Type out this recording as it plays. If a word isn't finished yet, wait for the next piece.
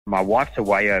my wife's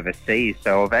away overseas,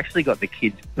 so I've actually got the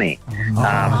kids with me.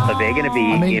 So they're going to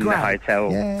be in the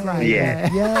hotel.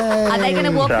 Yeah. Are they going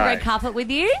to walk the red carpet with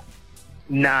you?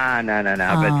 No.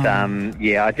 But,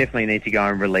 I definitely need to go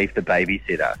and relieve the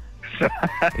babysitter.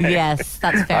 Yes,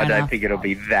 that's fair I enough. don't think it'll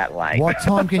be that late. What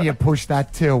time can you push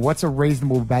that till? What's a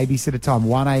reasonable babysitter time?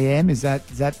 1 a.m.? Is that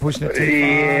pushing it too far?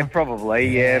 Yeah, probably.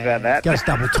 Yeah, about that. Goes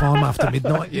double time after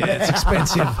midnight. Yeah, it's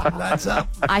expensive. That's up.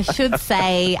 I should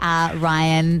say,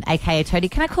 Ryan, a.k.a.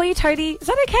 Toadie. Can I call you Toadie? Is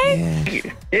that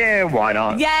okay? Yeah, why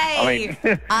not? Yay!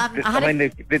 I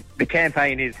mean, the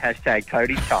campaign is hashtag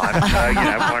Toadie time, so,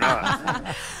 why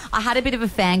not? I had a bit of a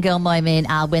fangirl moment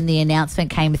when the announcement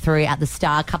came through at the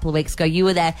Star a couple of weeks ago. You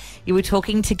were there. You were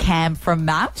talking to Cam from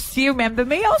Maps. Do you remember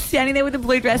me? I was standing there with a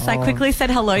blue dress. I quickly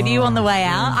said hello to you on the way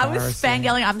out. I was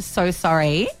fangirling. I'm so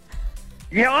sorry.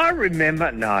 Yeah, I remember.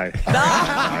 No.